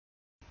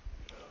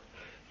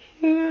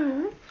Say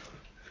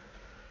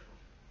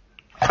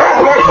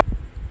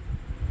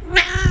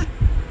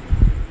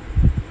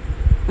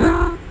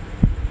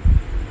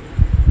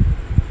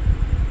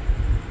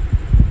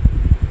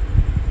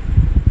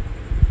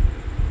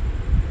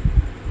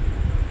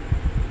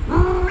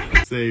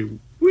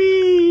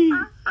wee.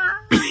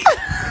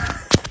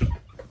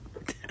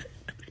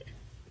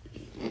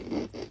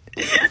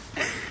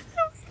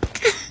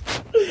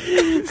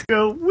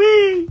 Go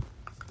wee.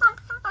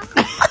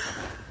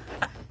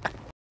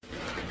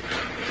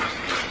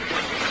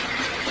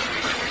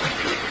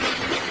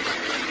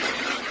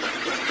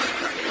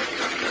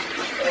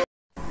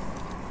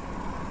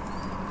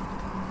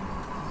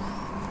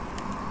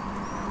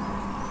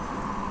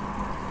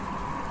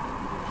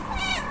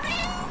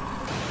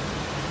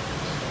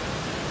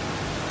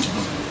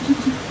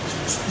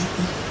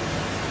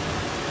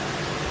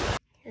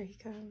 Here he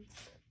comes.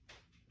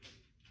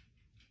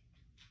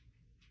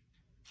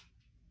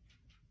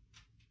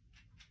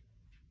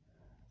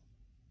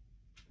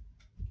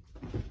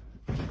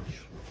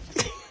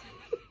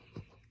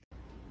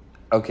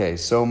 Okay,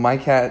 so my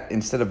cat,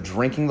 instead of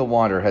drinking the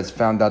water, has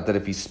found out that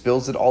if he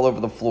spills it all over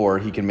the floor,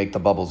 he can make the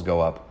bubbles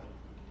go up.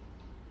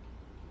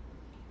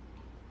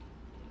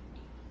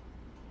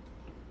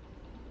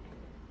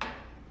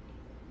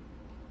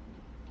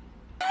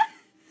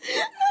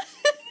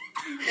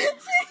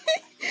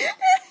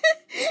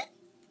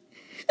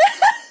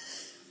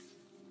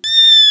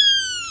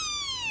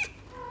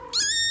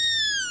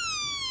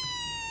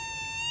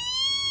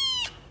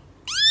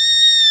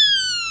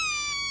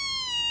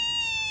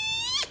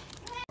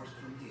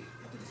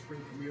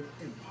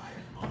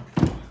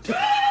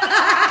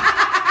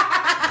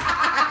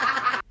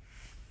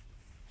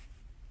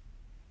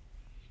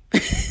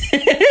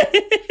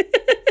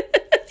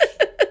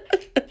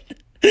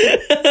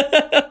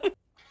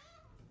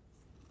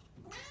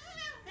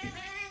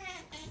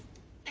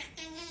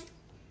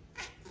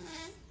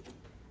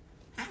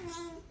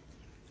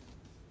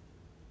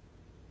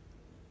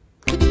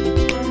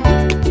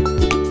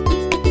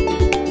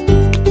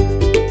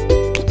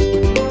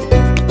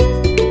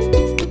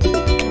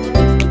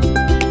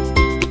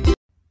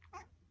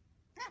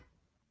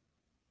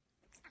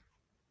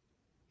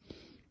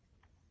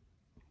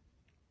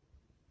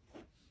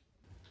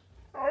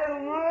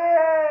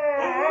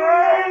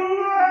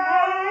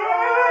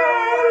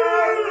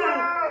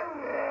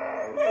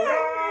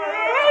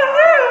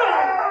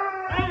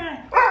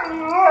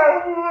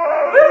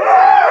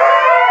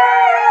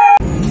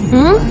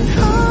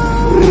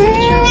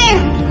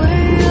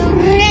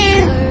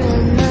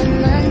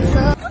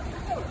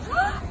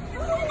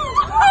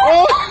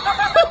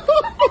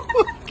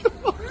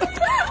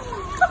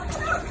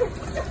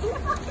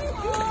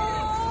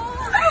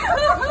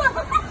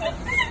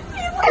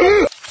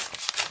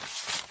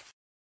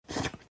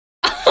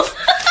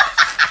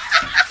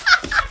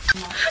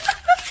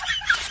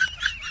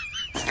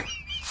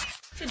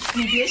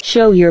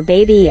 Show your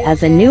baby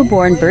as a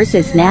newborn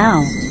versus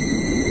now.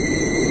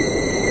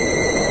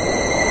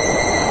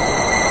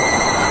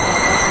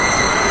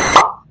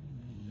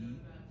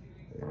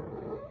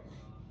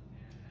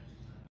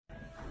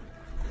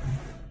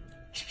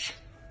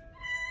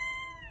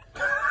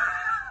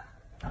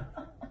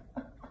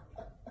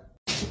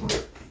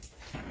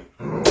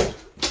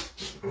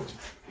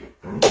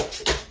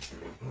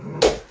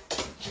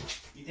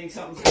 You think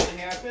something's gonna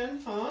happen,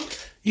 huh?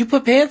 You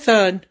put pants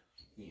on.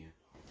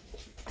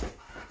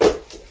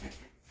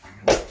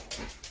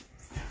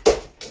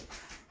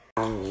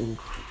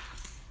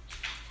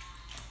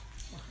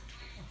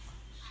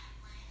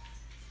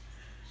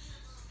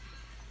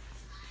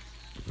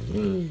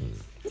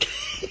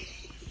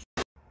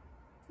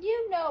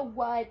 You know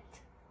what?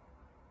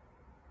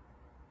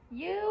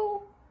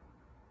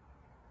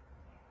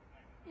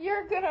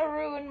 You're gonna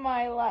ruin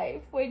my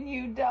life when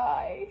you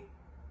die.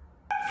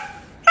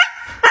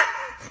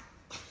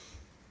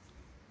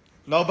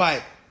 No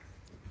bite.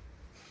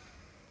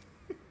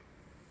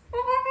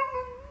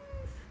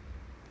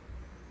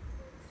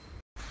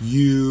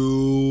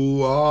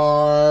 You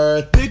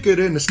are thicker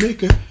than a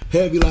Snicker,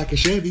 heavy like a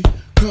Chevy.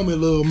 Come here,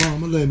 little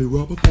mama, let me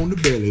rub up on the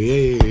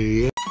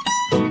belly. Yeah.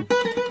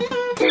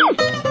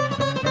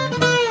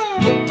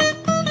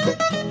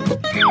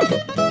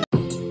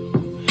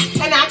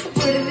 And I can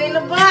put it in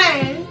a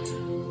bun.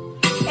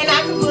 And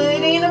I can put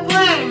it in a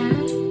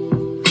bun.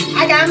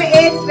 I got my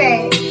edges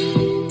back.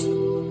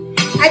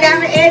 I got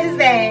my edges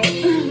back.